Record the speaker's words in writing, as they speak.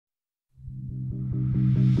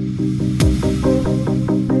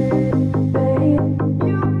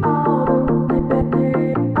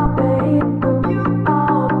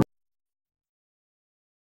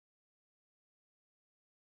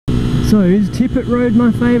So is Tippett Road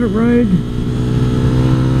my favourite road?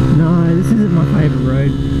 No, this isn't my favourite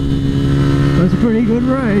road. But it's a pretty good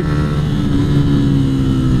road.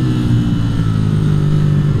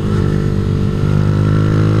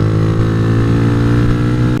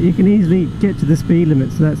 You can easily get to the speed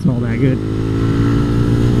limit, so that's not that good.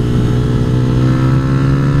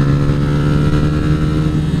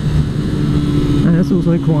 And it's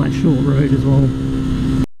also quite a short road as well.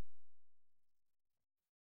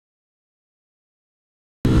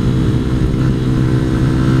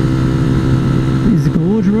 Is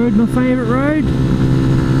Gorge Road my favourite road?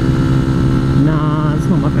 Nah, it's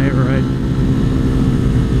not my favourite road.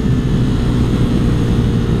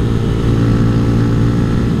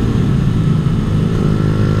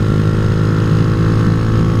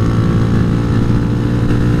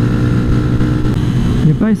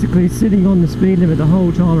 Basically sitting on the speed limit the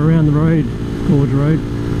whole time around the road, Gorge Road.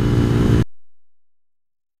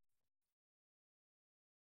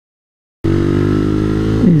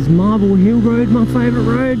 Is Marble Hill Road my favourite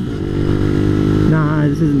road? Nah,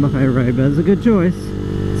 this isn't my favourite road, but it's a good choice.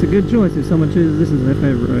 It's a good choice if someone chooses this as their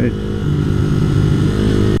favourite road.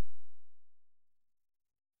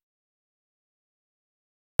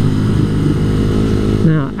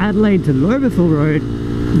 Now, Adelaide to Lobethal Road,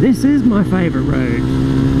 this is my favourite road.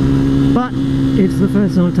 But it's the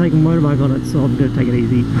first time I've taken a motorbike on it, so I'm going to take it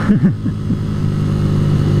easy.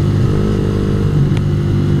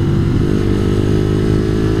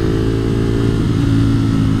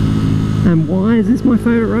 And why is this my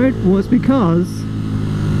favourite road? Well, it's because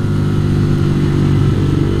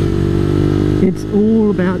it's all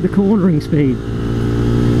about the cornering speed.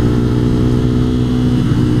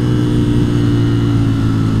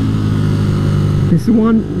 It's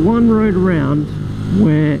one road around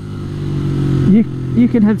where you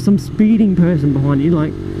can have some speeding person behind you,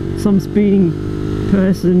 like some speeding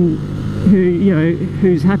person who, you know,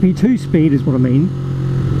 who's happy to speed is what I mean.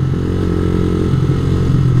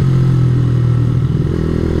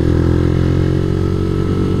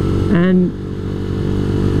 And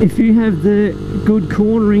if you have the good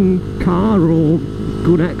cornering car or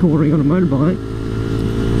good at cornering on a motorbike,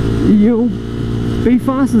 you'll be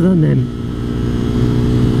faster than them.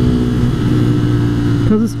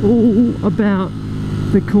 Because it's all about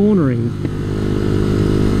the cornering.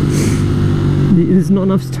 There's not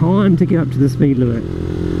enough time to get up to the speed limit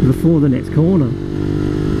before the next corner.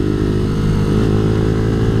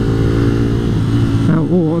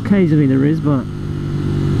 Or occasionally there is, but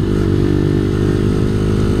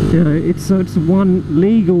you know, it's one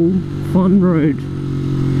legal fun road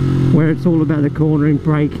where it's all about the cornering,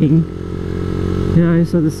 braking. You know,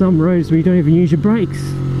 so there's some roads where you don't even use your brakes.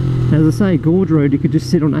 As I say, Gorge Road, you could just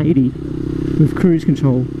sit on 80 with cruise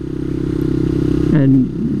control, and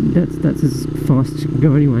that's as fast as you can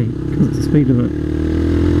go anyway, because it's the speed limit.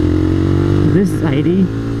 This is 80,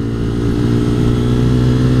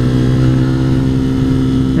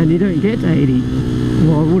 and you don't get to 80.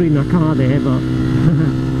 Well, I would in a car there, but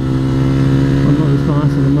I'm not as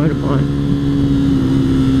fast on a motorbike.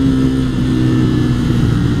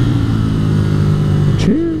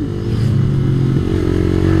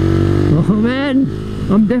 Oh man,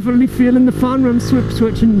 I'm definitely feeling the fun when I'm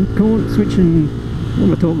switching, what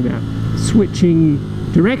am I talking about? Switching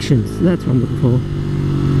directions, that's what I'm looking for.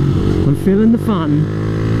 I'm feeling the fun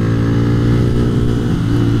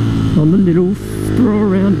on the little throw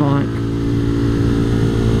around bike.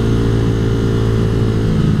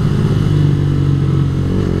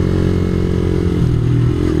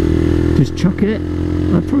 Just chuck it.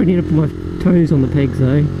 I probably need to put my toes on the pegs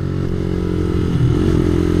though.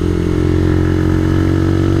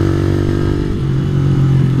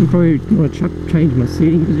 I'm probably going to change my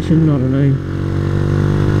seating position, I don't know.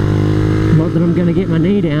 Not that I'm going to get my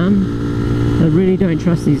knee down. I really don't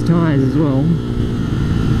trust these tyres as well.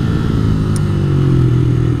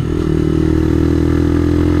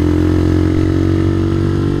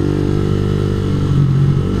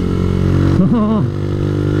 Oh.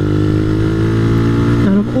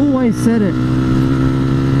 And I've always said it,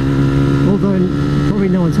 although probably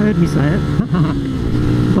no one's heard me say it.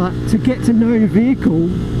 But to get to know your vehicle,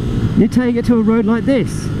 you take it to a road like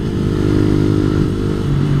this,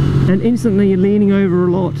 and instantly you're leaning over a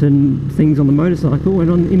lot and things on the motorcycle.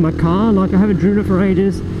 And in my car, like I haven't driven it for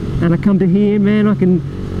ages, and I come to here, man, I can,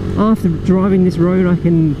 after driving this road, I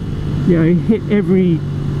can, you know, hit every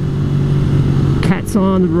cat's eye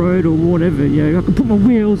on the road or whatever. You know, I can put my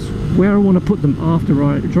wheels where I want to put them after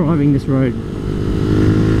driving this road.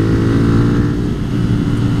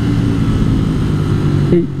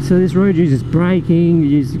 So this road uses braking, it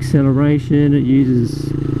uses acceleration, it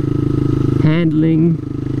uses handling,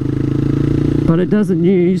 but it doesn't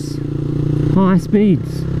use high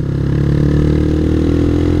speeds.